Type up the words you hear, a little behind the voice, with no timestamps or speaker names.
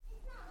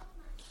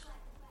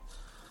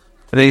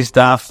Today's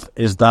daf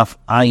is daf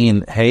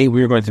Ayin Hey.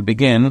 We are going to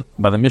begin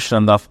by the Mishnah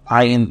on daf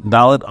Ayin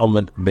Dalet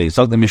Omid Beis.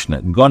 Like the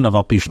Mishnah, Gonav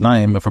al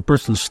Pishnayim, if a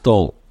person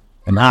stole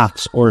an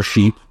ox or a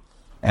sheep,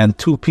 and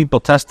two people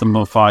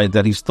testified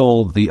that he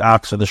stole the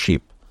ox or the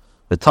sheep,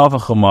 but when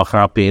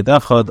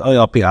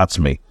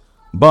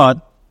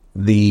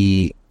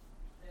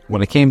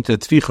it came to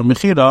Tficha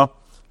Mechira,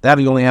 that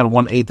he only had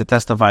 1/8 to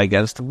testify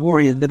against,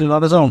 or he did it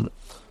on his own.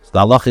 So the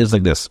halacha is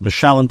like this: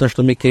 B'shalom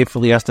Tashlumi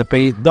Kefil, he has to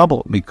pay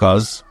double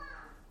because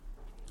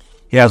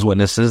he has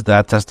witnesses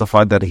that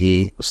testified that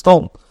he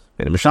stole.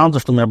 But he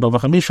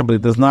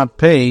does not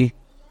pay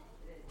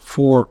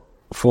for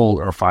full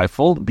or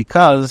fivefold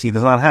because he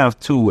does not have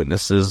two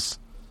witnesses.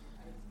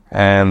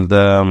 And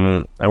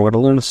we're going to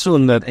learn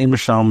soon that ein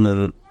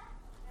mishalmin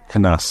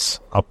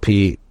kanas al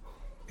pi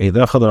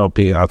eidachad al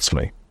pi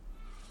atzmei.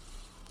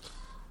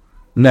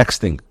 Next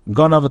thing,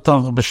 gonav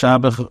v'tov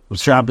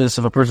b'Shabbos,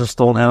 if a person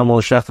stole an animal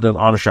and shechted it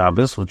on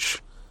Shabbos,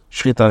 which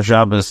shechita on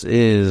Shabbos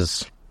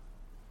is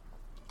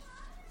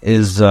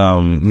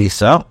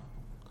Misa,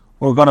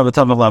 or Ganav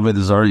v'tavach l'Aved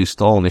Zara, you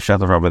stole and he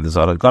shechted for Aved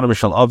Zara. Ganav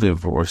mishal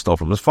Aviv, or he stole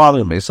from his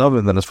father, and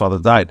then his father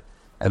died,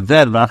 and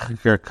then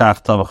v'achikir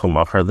kach tavach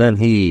u'machar, then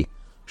he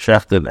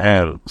shechted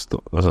and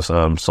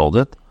sold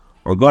it.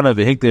 Or Ganav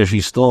v'hikdesh,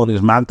 he stole and he's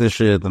mantish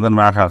it, and then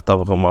v'achach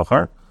tavach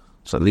u'machar.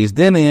 So these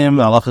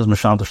dinim, Allah is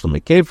mishal tashlum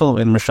kefil,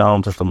 and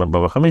mishal tashlum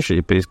Bava Chamisha.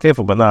 He pays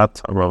kefil, but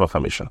not Bava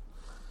Chamisha.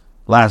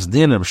 Last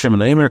din of Shimon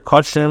Eimer,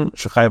 Kotshim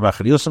shechay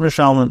b'achir yosem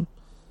mishalman.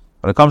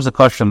 When it comes to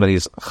question that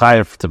he's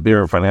chayav to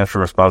bear financial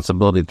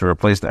responsibility to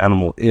replace the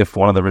animal if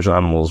one of the original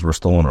animals were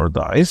stolen or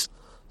dies,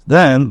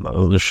 then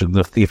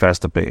the thief has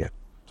to pay it.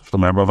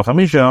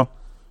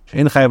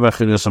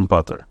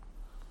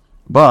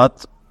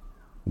 But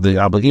the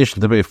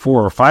obligation to pay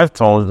 4 or 5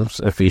 times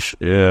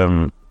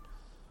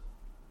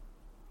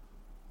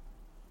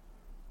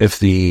if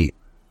the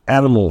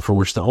animal for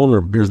which the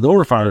owner bears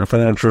no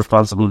financial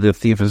responsibility, the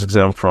thief is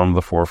exempt from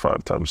the 4 or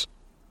 5 times.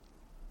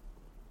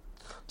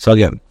 So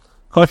again,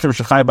 will be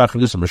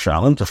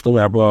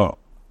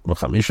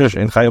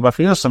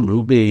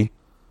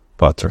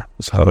Potter.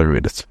 That's how I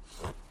read it.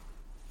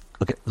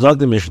 Okay, Zog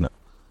the Mishnah.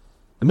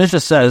 The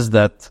Mishnah says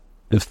that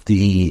if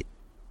the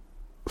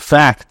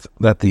fact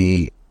that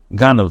the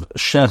gan of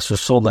shechs who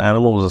sold the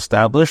animal was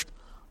established,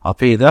 I'll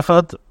pay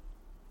Dechad,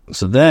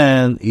 so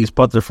then he's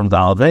Potter from the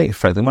Alvei.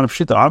 For the Gemara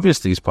Pshita,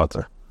 obviously he's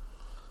Potter.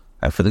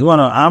 And for the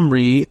Gemara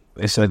Amri,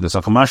 they say like this: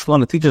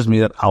 it teaches me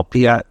that I'll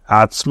pay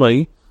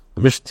Atzmai.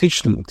 The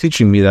Mishnah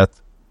teaching me that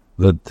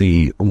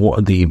the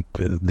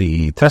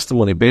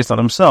testimony based on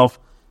himself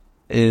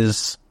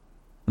is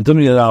is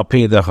like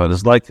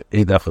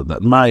Eidechad.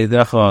 That my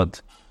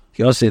Eidechad,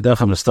 he also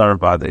Eidechad Mistar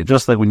Bade.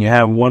 Just like when you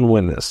have one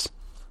witness.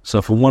 So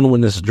if one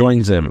witness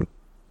joins him,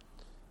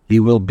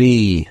 that will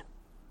be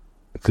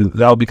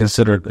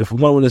considered, if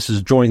one witness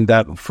is joined,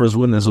 that first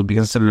witness will be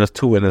considered as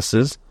 2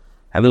 witnesses,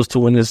 and those 2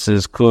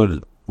 witnesses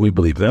we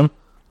believe them.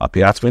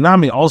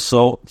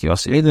 Also,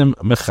 Edim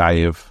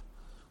Mechayev.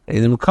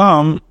 Edim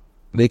come,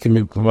 they can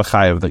be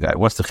Mechayev the guy.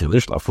 What's the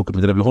Chilish?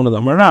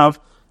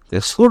 They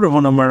exclude Rav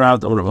Huna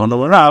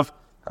Marav,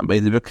 and by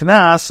the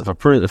Knas,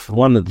 if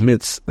one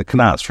admits the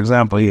Knas, for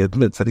example, he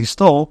admits that he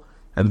stole,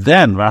 and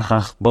then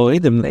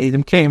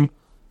Edim came,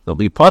 they'll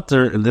be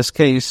Potter in this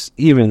case,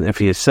 even if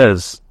he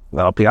says, he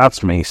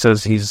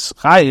says he's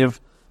Chayev.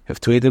 If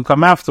 2 Edim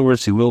come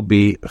afterwards, he will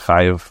be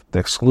Chayev to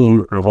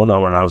exclude Rav Huna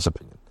Marav's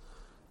opinion.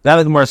 Now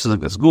the Gemara says like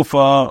this: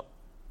 Gufa.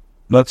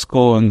 Let's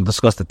go and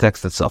discuss the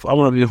text itself. He said,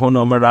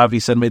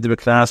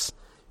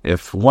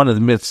 if one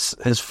admits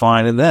his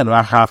fine, and then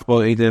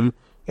Edim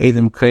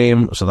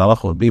came, so the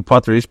halacha would be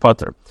Potter, he's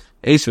Potter.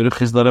 Asked Rav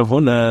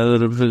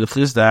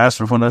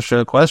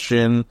Huna a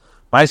question.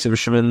 There's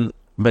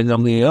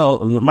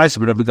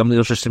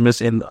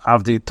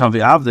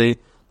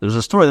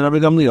a story that Rabbi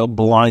Gamliel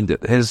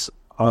blinded his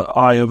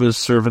eye of his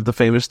servant, the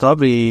famous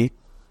Tavi. He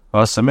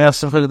was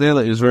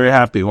very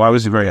happy. Why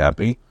was he very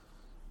happy?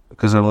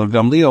 Because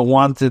Gamliel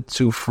wanted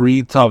to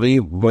free Tavi,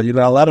 but you're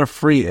not allowed to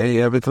free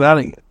a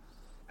Vitlani.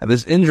 And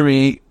this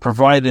injury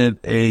provided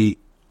a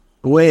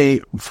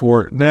way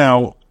for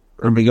now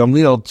Rabbi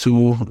Gamliel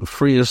to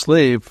free a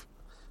slave.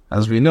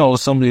 As we know,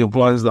 somebody who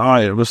blinds the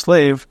eye of a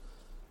slave,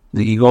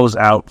 he goes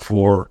out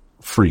for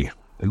free.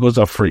 It goes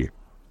out free.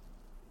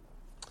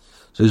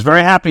 So he's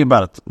very happy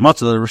about it.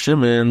 Matzah Rav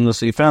Shimon,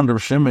 so he found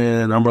Rav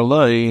Shimon,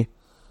 Amrlai.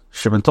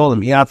 Shimon told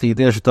him, Yati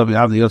Yideh Tavi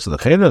Avdi Yotze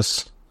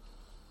L'Chedes.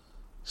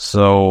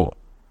 So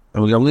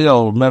Rabbi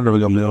Gamliel met Rabbi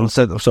Gamliel and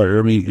said, Rabbi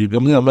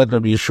Gamliel met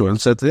Rabbi Yeshua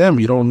and said to him,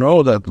 you don't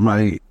know that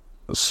my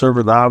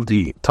servant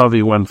Avdi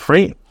Tavi went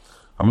free?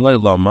 Amrlai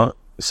Lama.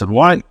 He said,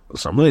 why?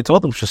 So Amrlai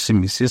told him,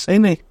 Shasim Yisias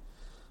Eini.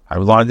 I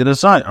relied on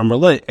his eye.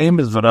 Amrlai Eim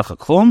is V'recha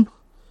Klum.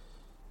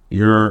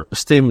 Your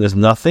statement is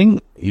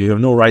nothing. You have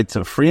no right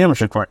to free him.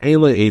 Shekvar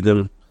Eile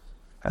Edim,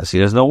 as he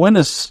has no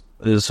witness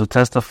is to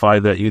testify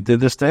that you did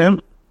this to him.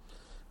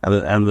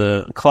 And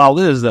the klal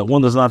is that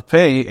one does not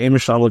pay one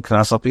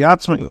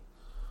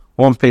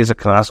pays a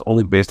knas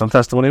only based on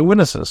testimony of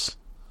witnesses.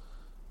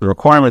 the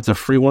requirement to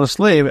free one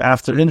slave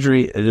after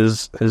injury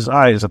is his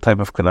eye is a type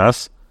of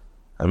kanas,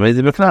 and made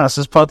the kanas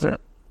is pater.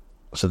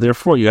 So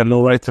therefore, you had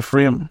no right to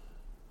free him.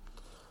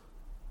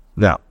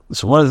 Now,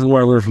 so what is the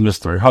word I learned from this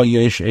story? How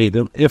yesh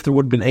edim? If there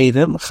would have been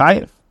edim,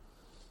 chayiv,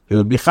 he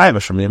would be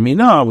chayiv. From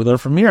Yamina, we learn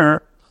from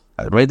here.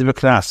 Made the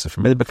kanas. If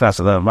made the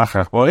kanas, then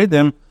machach bo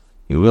edim,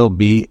 he will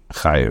be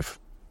chayiv.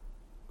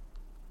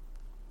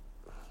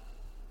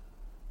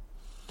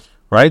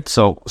 Right?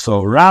 So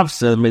Rav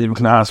said, made the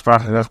kanas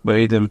machach bo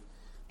edim.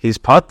 He's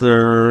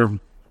pater.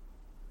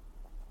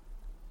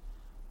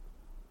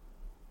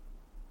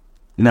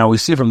 Now we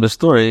see from the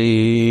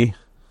story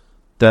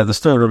that the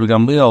story of Rabbi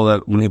Gamliel,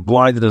 that when he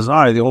blinded his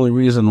eye, the only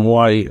reason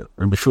why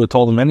Rabbi Shua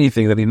told him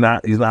anything that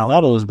he's not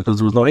allowed to is because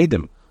there was no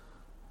edim.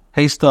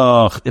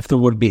 Heistach, if there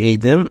would be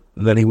edim,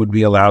 then he would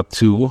be allowed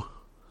to.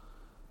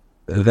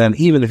 Then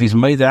even if he's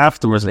made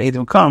afterwards and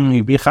edim come,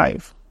 he'd be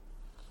chayiv.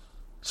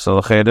 So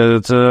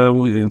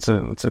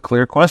it's a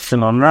clear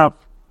question on Rab.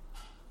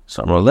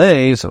 So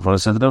Amalei, so when I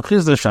said to Rabbi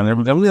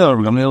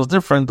Gamliel is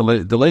different.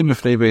 Delay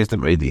mifnei beis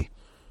din edi,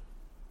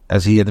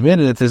 as he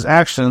admitted his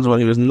actions when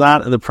he was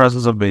not in the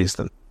presence of beis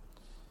din.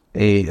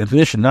 A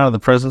admission not in the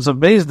presence of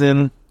beis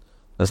din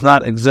does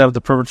not exempt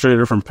the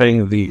perpetrator from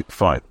paying the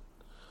fine.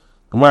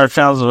 The Gemara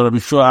challenges Rabbi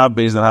Shua av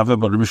beis din have it,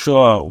 but Rabbi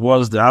Shua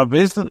was the av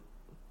beis din.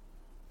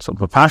 So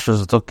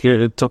Papashas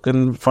took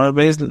in front of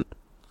beis din.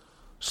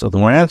 So the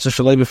more answer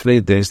shalei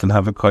b'fnei beis din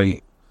have a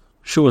koi.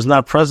 Shua was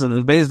not present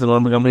in beis din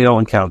when Gamliel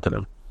encountered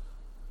him.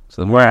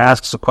 So the more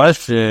asks a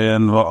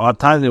question, we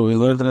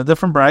learned in a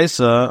different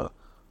brayso.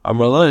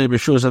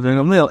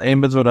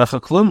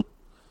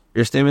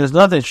 Your statement is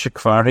nothing.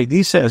 Shekvar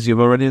Hedi says you've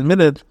already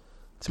admitted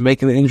to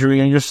making the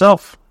injury on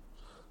yourself.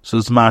 So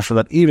it's mashal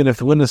that even if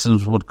the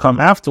witnesses would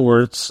come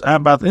afterwards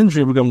about the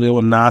injury, Gamliel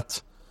would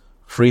not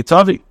free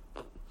Tavi.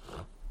 The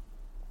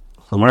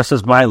Gemara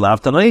says, "My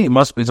lav tanai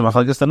must be to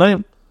machlekes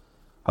tanaim."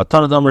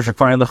 Hatana damer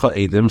shekvar lecha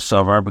edim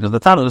savar, because the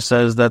Tana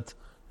says that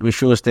the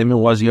Rishua's statement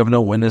was you have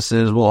no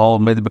witnesses. We'll all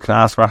made the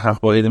beknas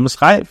rachach bo edim is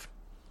chayiv.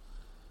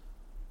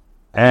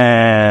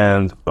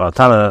 And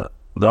Tana,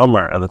 the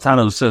Omar, and the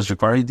Tana who says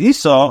Shekvar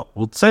Hidisa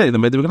would say the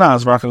made the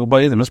beknas rachach bo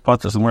edim is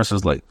potter. So the Gemara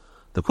says like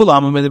the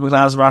kulam made the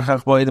beknas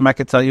rachach bo edim. I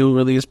can tell you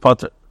really is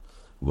potter.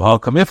 Well,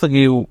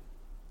 kamiflagi,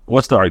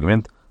 what's the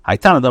argument?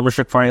 Haitana damer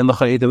shekvar in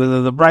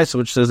the brayso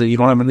which says that you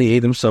don't have any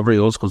edim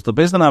savri oz because the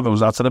beis din have it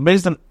was outside the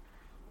beis din.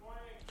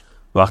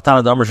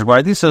 Haitana damer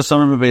shekvar Hidisa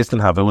some beis din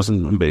have it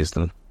wasn't in beis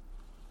din.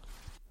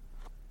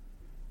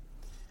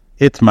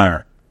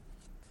 Itmar.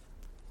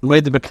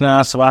 If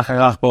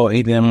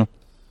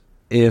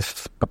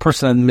a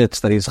person admits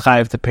that he's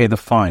chayiv to pay the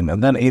fine,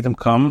 and then Edom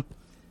come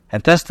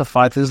and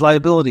testify to his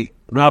liability,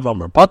 Rav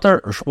Omer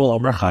Potter or Shmuel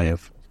Omer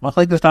Chayiv.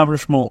 Like this,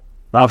 Shmuel.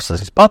 Rav says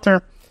he's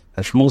Potter,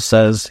 and Shmuel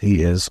says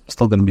he is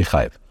still going to be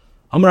chayiv.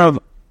 Omer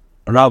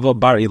Rav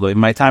Bar Eloi.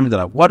 My time to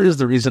that. What is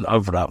the reason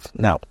of Rav?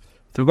 Now,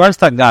 with regards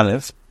to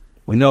Aganav,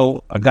 we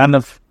know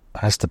Aganav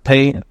has to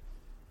pay.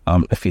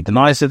 If he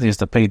denies it, he has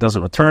to pay. He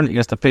doesn't return. He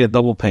has to pay a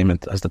double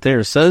payment, as the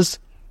Torah says.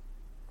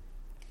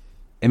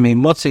 If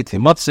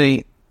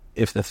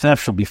the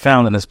theft shall be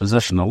found in his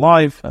possession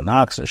alive, an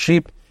ox, a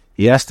sheep,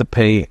 he has to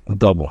pay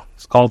double.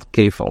 It's called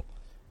kefil.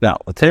 Now,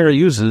 the Torah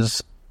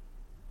uses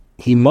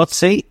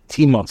himotze,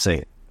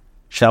 timotze.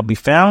 Shall be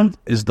found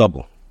is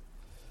double.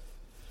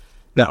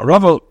 Now,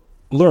 Rava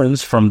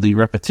learns from the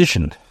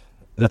repetition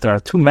that there are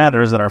two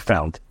matters that are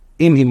found.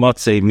 In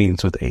himotze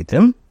means with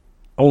edim.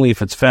 Only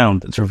if it's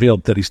found, it's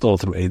revealed that he stole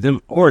through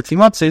edim. Or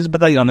timotze is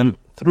b'dayanim,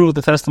 through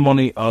the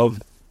testimony of,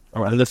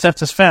 or the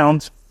theft is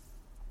found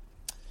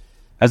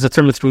as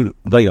determined through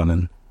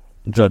dayanim,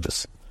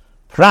 judges.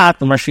 Prat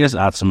the marshias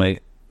atzmei,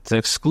 to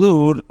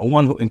exclude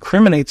one who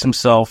incriminates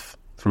himself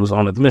through his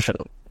own admission.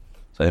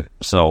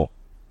 So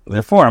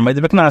therefore, I made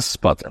the beknas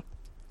potter.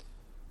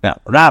 Now,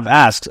 Rav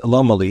asks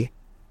Elomali,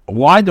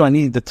 why do I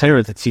need the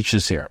Torah to teach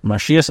this here?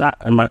 Marshias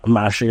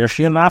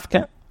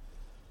nafke.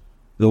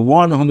 The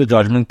one whom the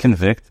judgment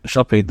convict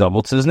shall pay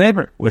double to his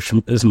neighbor, which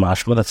is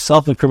mashma that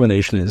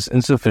self-incrimination is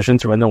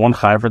insufficient to render one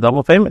chayav for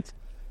double payment.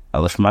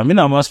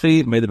 Alishma must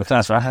be made the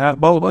beknas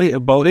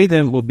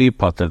bo'edim will be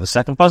potter. The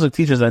second pasuk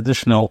teaches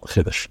additional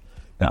chiddush.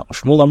 Now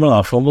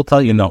Shmuel will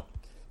tell you no.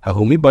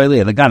 Hahumi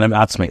ba'ilei leganim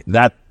atzmei.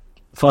 That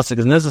pasuk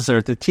is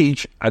necessary to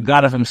teach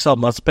Aganav himself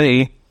must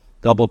pay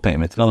double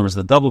payment. In other words,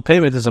 the double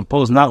payment is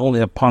imposed not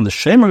only upon the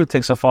shamer who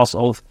takes a false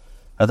oath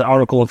that the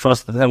article and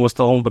trust that him was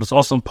stolen, but it's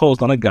also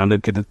imposed on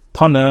Aganav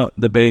kedetana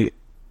the Bei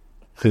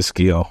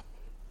Chizkiyo,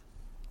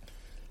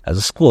 as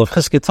a school of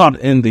Chizkiyo taught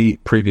in the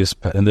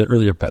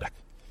earlier Perek.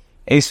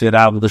 If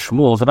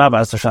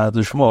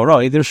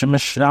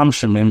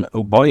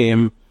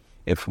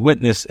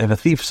a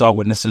thief saw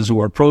witnesses who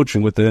were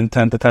approaching with the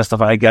intent to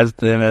testify against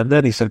them, and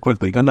then he said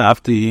quickly,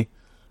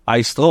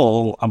 I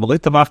stole, I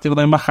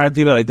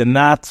did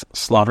not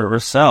slaughter or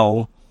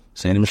sell,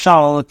 saying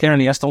Mishal, Karen,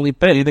 he has to only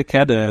pay the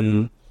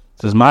Kedin.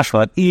 Says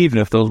Mashvat, even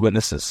if those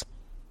witnesses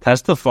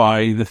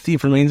testify, the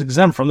thief remains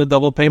exempt from the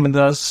double payment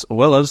as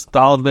well as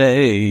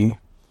Dalvei.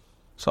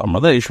 So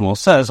Amalei Shmuel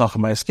says,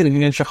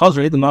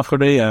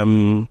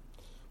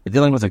 we're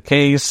dealing with a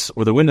case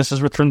where the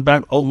witnesses returned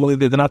back. Ultimately,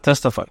 they did not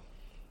testify.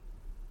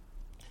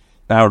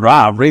 Now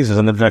Rav raises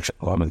an objection.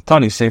 The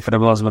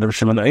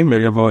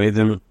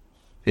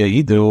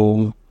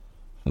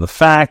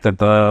fact that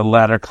the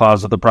latter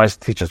clause of the price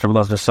teaches Rabbi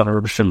Elazar son of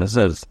Rabbi Shimon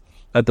says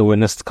let the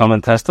witness come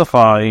and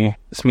testify.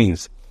 This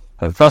means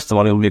that the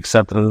testimony will be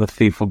accepted and the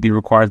thief will be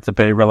required to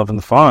pay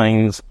relevant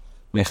fines.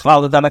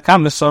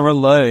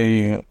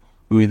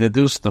 We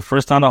deduce the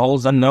first time the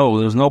holds that no,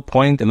 there's no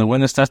point in the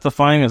witness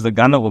testifying as the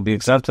gana will be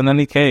accepted in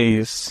any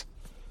case.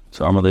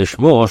 So Amalei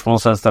Shmuel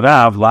says to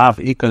Rav, Lav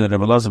Ika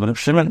Rabbi Elazar ben Rabbi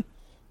Shimon.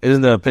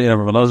 Isn't the opinion of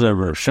Rabbi Elazar ben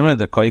Rabbi Shimon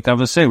the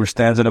Koikav say which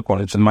stands in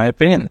accordance with my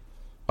opinion?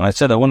 When I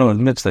said that one who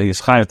admits that he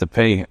is chayav to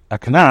pay a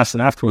kanas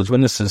and afterwards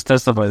witnesses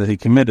testify that he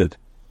committed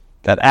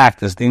that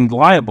act is deemed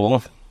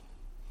liable,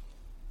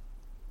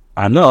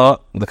 I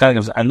know the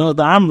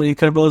Amri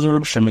Rabbi Elazar ben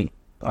Rabbi Shimon.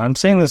 I'm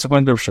saying this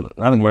according to Rabbi Shimon.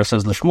 Nothing where it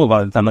says L'Shmuel,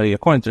 but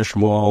according to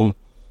Shmuel,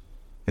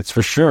 it's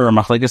for sure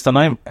Machlekes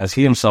Tanaim, as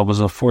he himself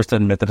was forced to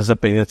admit that his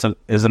opinion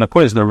is in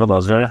accordance with Rabbi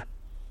Elazar,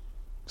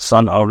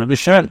 son of Rabbi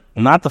Shimon,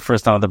 not the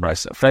first time of the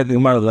Brisa.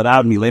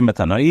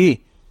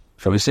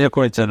 Shall we say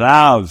according to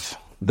Rav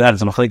that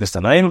is a Machlekes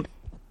Tanaim?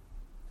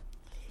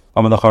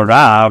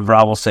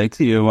 Rav will say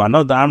to you, I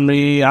know the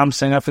Amri, I'm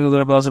saying I feel the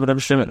Rabbi Elazar ben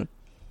Rabbi Shimon.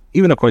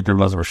 Even according to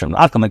Rabbi Elazar ben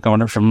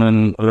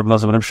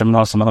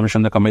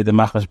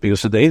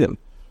Shimon,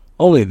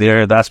 only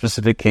there, that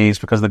specific case,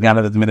 because the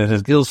Ganav admitted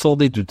his guilt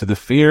solely due to the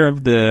fear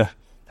of the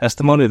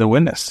testimony of the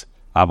witness.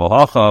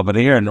 But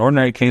here, in an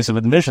ordinary case of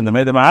admission, the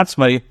Meidem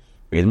Atzmai,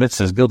 he admits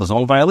his guilt is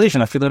own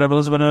violation. I feel that Rabbi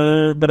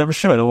Elazar ben Rabbi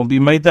Shimon, it will be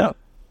made out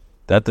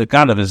that the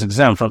Ganav is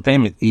exempt from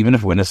payment, even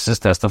if witnesses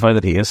testify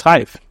that he is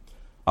chayv.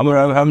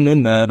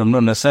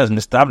 Ramnuna says,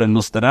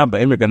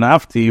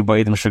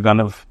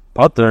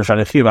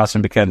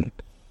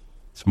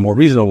 it's more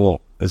reasonable.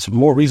 It's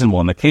more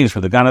reasonable in the case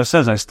where the Ganav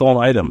says, I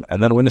stole an item,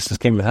 and then witnesses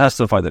came to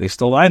testify that he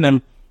stole the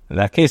item. In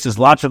that case, it's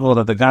logical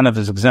that the Ganav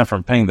is exempt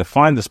from paying the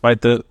fine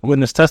despite the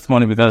witness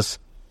testimony because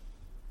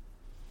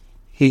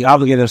he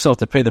obligated himself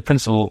to pay the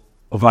principal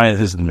via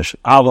his admission.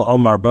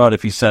 But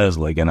if he says,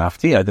 like an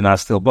afti, I did not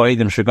steal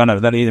Boidim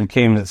Shaganav, then Edom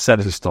came and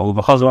said he stole.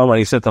 He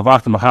said, and then the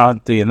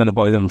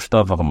Boidim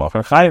Shtav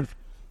Chayiv.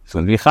 He's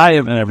going to be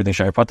Chayiv and everything.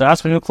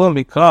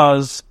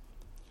 Because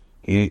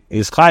he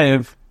is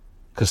Chayiv.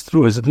 Because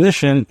through his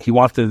admission, he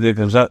wanted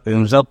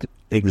to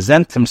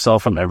exempt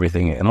himself from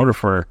everything. In order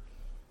for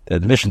the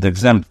admission to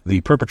exempt the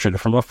perpetrator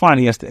from a fine,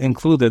 he has to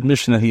include the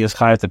admission that he is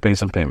chayav to pay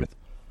some payment.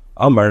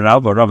 Amar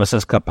Rav, Rav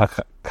says,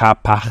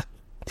 Kapachtinu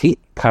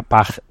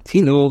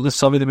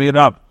l'savi to be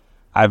Rab.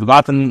 I've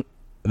gotten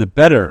the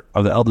better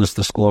of the elders to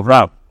the school of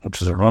Rab,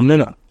 which is a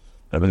Ramnina.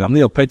 Rabbi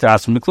Gamliel paid to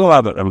ask him to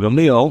Rabbi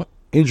Gamliel,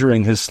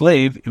 injuring his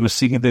slave, he was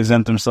seeking to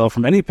exempt himself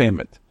from any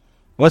payment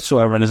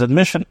whatsoever in his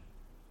admission.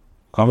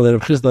 Rabbi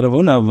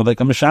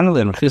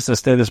Chisda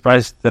stated this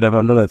price that Rabbi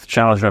Gamliel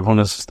challenged Rabbi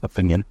Huna's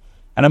opinion.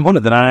 And I'm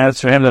did not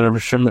answer him that Rabbi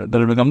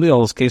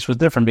Gamliel's case was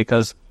different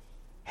because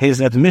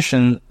his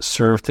admission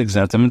served to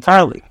exempt him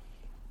entirely.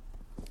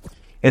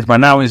 It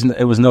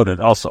was noted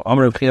also.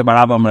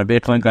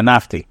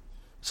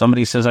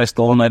 Somebody says, I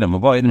stole an item.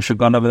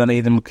 Then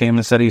Edom came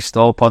and said he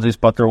stole Padri's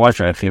butter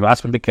washer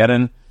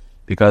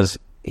because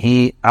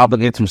he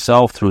obligates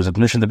himself through his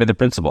admission to be the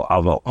principal.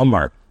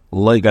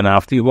 He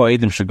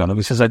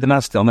says, I did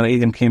not steal. And then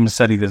Edom came and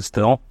said he did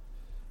steal.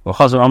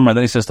 Then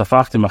he says, he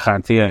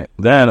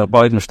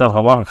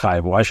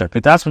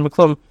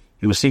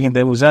was seeking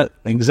to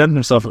exempt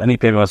himself from any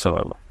payment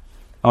whatsoever.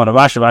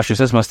 Rashi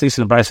says,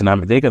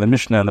 the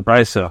Mishnah and the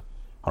Brisa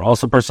are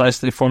also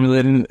precisely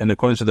formulated in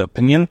accordance with the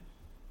opinion.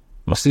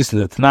 Our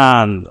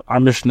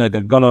Mishnah,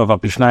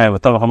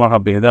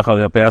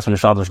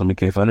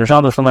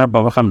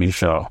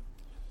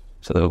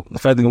 so the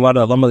fact that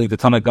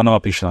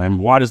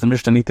why does the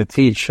Mishnah need to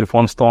teach if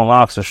one stole an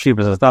ox or sheep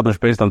is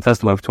established based on the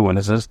testimony of two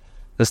witnesses?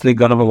 This need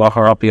gonna in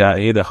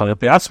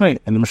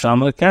the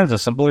Mishnah is a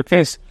simpler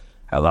case.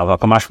 He will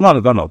not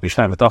be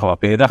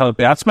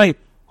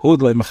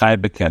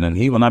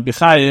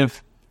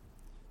chayiv.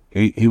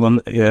 He will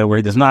where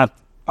he does not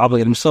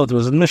obligate himself to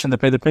his admission to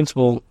pay the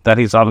principal that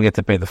he's obligated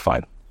to pay the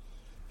fine.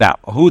 Now,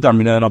 which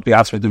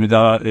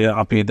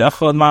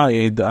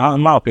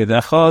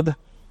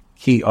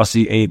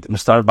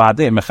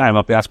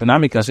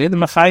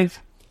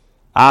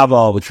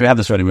we have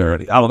this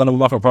already.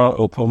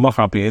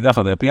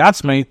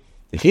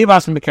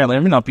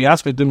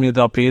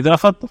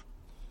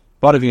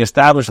 But if he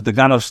established that the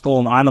Ganav stole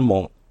an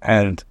animal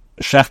and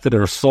shechted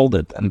or sold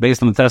it, and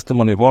based on the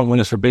testimony of one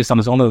witness or based on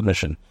his own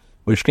admission, in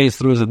which case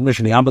through his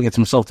admission he obligates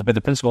himself to pay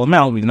the principal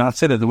amount, we do not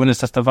say that the witness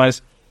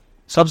testifies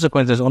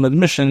subsequent to his own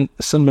admission,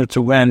 similar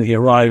to when he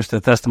arrives to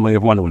the testimony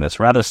of one witness.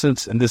 Rather,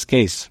 since in this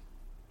case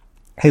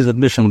his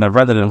admission would have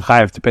rendered him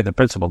chayiv to pay the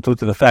principal due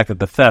to the fact that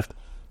the theft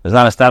is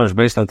not established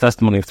based on the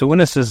testimony of two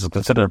witnesses, is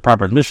considered a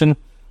proper admission,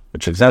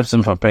 which exempts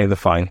him from paying the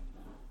fine.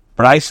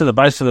 The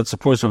Brisa that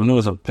supports Rav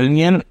Nuna's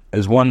opinion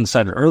is one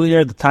cited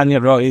earlier. The Tanya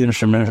Ra Edom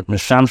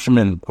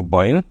Mishamshimin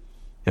Uboyin.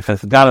 if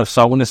a God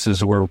saw witnesses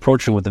who were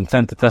approaching with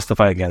intent to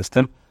testify against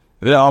him,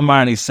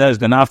 and he says,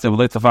 I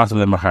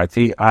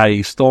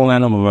stole an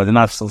animal, but I did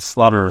not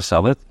slaughter or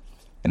sell it.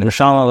 And the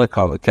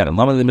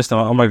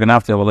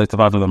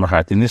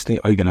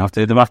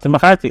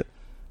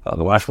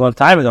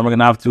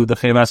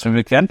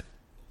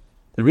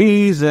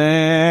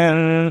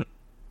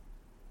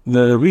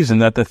reason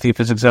that the thief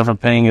is exempt from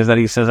paying is that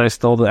he says, I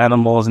stole the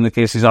animals, in the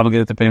case he's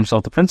obligated to pay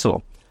himself the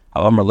principal.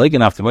 You see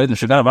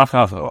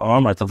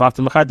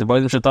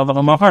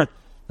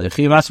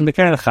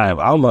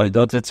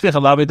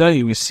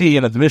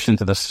an admission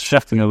to the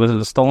shefting of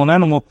the stolen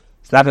animal.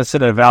 It's not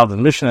considered a valid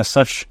admission. As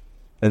such,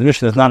 the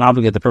admission is not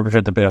obligated the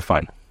perpetrator to pay a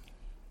fine.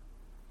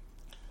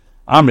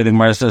 The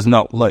Gemara says,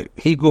 no, look,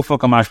 he Gufo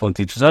Kamashlan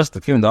teaches us,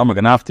 the Kim the Amr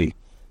Ganafti.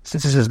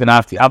 Since this is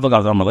Ganafti,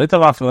 Abagav the Amr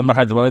later, after the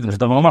Mahad,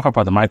 the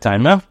part of my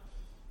time,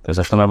 there's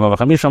a Shlama Bava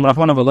Chamisham,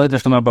 Rafman of a later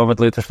Shlama Bava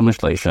later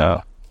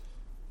Shlamishlesha.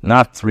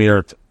 Not 3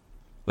 or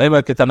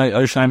if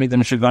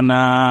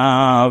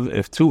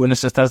 2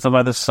 witnesses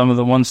testify that some of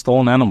the one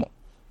stolen animal,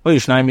 and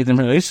 2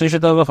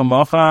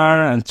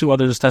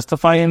 others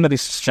testifying that he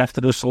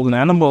shafted or sold an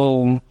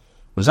animal,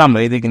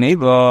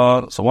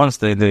 so once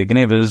the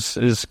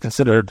Gneva is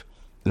considered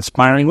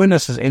inspiring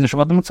witnesses, we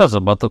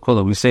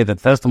say that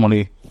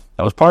testimony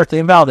that was partly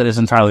invalid is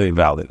entirely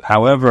invalid.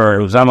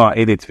 However, if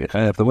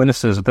the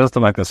witnesses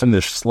testify concerning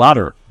the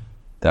slaughter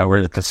that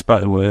were he still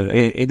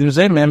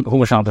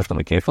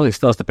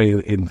has to pay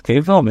in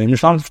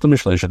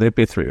Kefil, they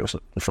pay 3.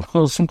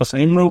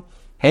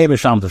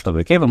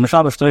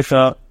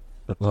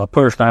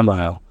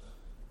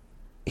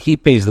 He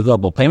pays the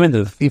double payment,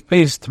 the thief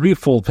pays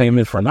 3-fold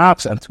payment for an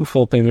ox and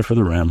 2-fold payment for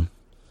the ram.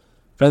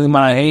 To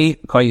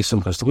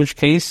which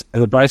case,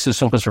 the price is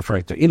Sumkas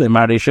referring to.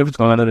 It's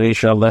going on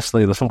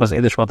Leslie, the Sumkas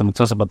Edish, what the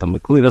Mitzvah, but the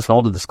Mikuli doesn't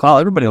hold this call,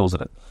 everybody holds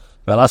it.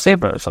 A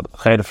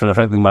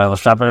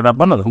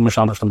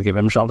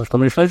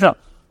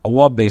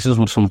what basis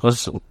would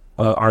Sumkas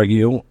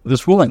argue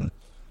this ruling?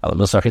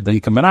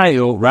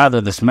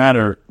 Rather, this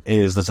matter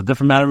is, there's a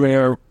different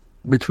matter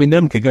between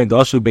them,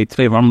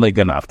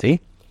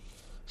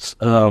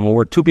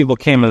 where 2 people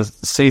came and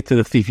say to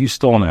the thief, you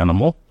stole an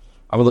animal.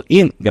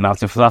 He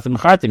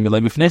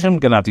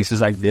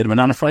says, I did, but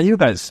not in front of you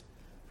guys.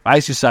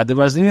 And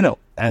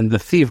the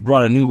thief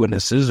brought in new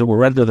witnesses, who were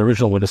rendered the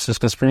original witnesses,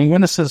 conspiring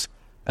witnesses,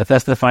 that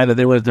testify that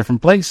they were in a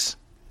different place.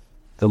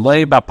 And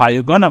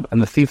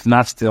the thief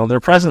not steal their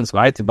presence.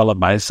 And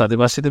finally,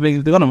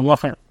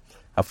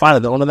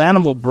 the owner of the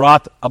animal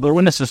brought other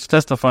witnesses to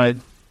testify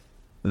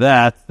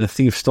that the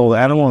thief stole the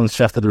animal and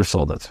shafted or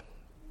sold it.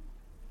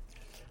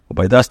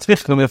 By thus,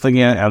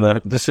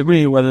 and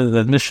disagree whether the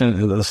admission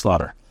is the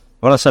slaughter.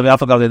 So what's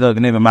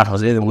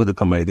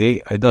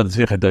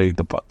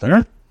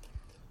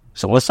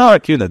our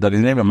cue that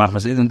his name is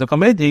the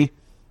comedy?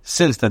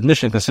 Since the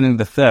admission concerning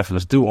the theft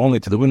was due only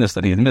to the witness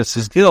that he admits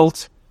his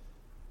guilt,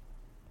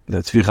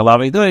 the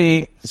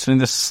concerning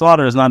the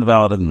slaughter is not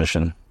valid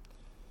admission.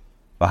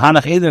 We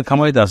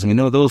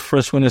know those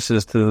first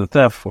witnesses to the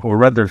theft who were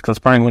rendered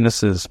conspiring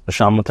witnesses.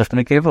 Everybody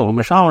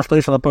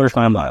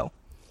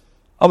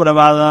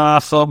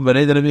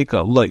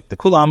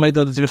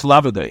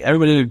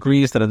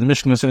agrees that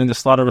admission concerning the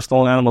slaughter of a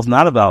stolen animal is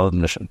not a valid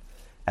admission,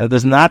 and it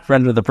does not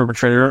render the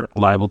perpetrator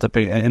liable to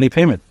pay any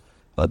payment.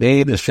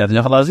 They disagree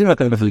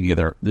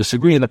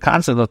in the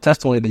concept of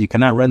testimony that you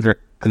cannot render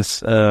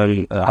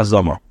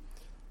hazama.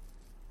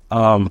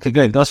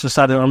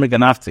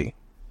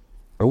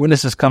 Or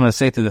witnesses come and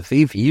say to the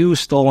thief, you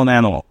stole an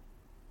animal.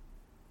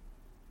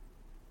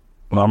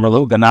 I stole it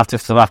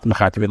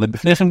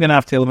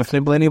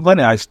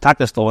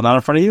out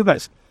in front of you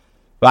guys.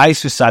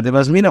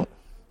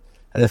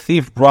 And the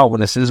thief brought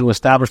witnesses who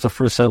established the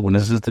first set of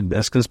witnesses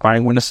as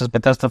conspiring witnesses by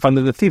testifying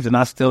that the thief did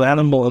not steal the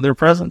animal in their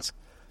presence.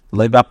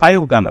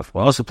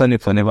 Also plenty.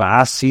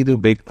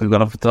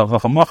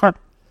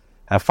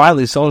 And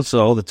finally,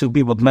 so-and-so, the 2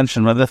 people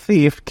mentioned by the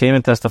thief, came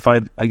and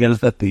testified against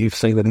that thief,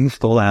 saying that he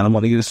stole the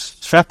animal and he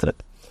shafted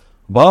it.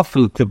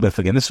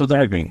 Again, this was the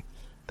arguing.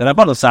 This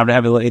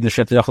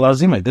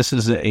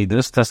is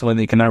this testimony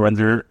that you cannot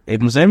render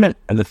Edom Zemet,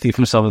 and the thief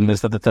himself admits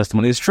that the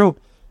testimony is true.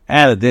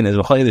 And the din is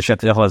this is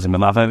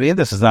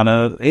not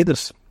a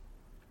edus.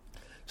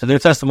 So their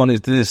testimony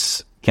is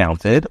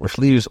discounted, which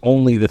leaves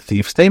only the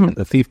thief's statement.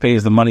 The thief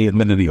pays the money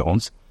admitted he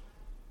owns,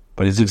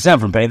 but he's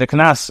exempt from paying the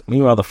kanas.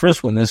 Meanwhile, the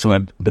first witness who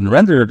had been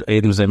rendered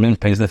Edom Zemet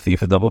pays the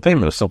thief a double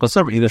payment. So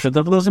either should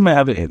have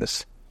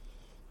edus.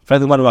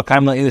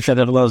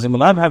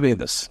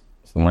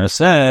 Where it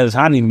says,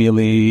 Hani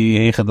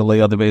Mili,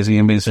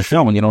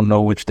 when you don't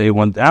know which day,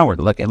 1 hour,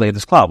 like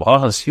this club.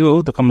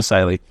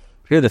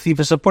 Here the thief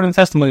is supporting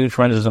testimony which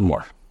renders him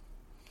more.